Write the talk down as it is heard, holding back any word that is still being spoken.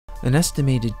An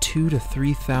estimated 2,000 to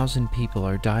 3,000 people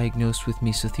are diagnosed with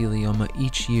mesothelioma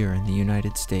each year in the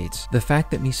United States. The fact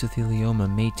that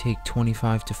mesothelioma may take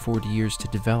 25 to 40 years to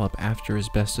develop after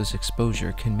asbestos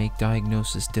exposure can make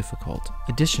diagnosis difficult.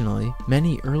 Additionally,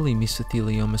 many early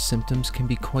mesothelioma symptoms can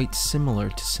be quite similar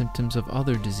to symptoms of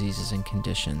other diseases and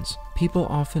conditions. People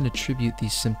often attribute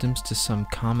these symptoms to some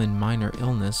common minor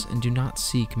illness and do not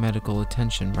seek medical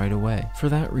attention right away. For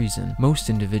that reason,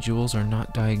 most individuals are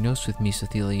not diagnosed with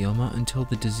mesothelioma until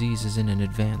the disease is in an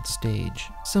advanced stage.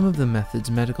 Some of the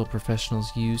methods medical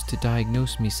professionals use to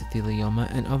diagnose mesothelioma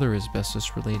and other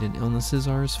asbestos-related illnesses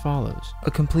are as follows: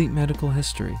 a complete medical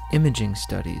history, imaging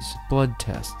studies, blood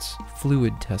tests,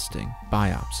 fluid testing,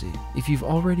 biopsy. If you've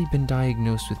already been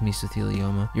diagnosed with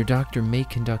mesothelioma, your doctor may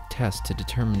conduct tests to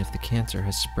determine if the cancer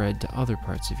has spread to other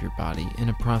parts of your body in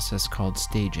a process called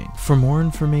staging. For more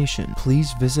information,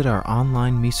 please visit our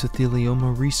online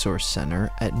mesothelioma resource center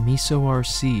at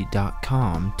mesorc.com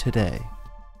today.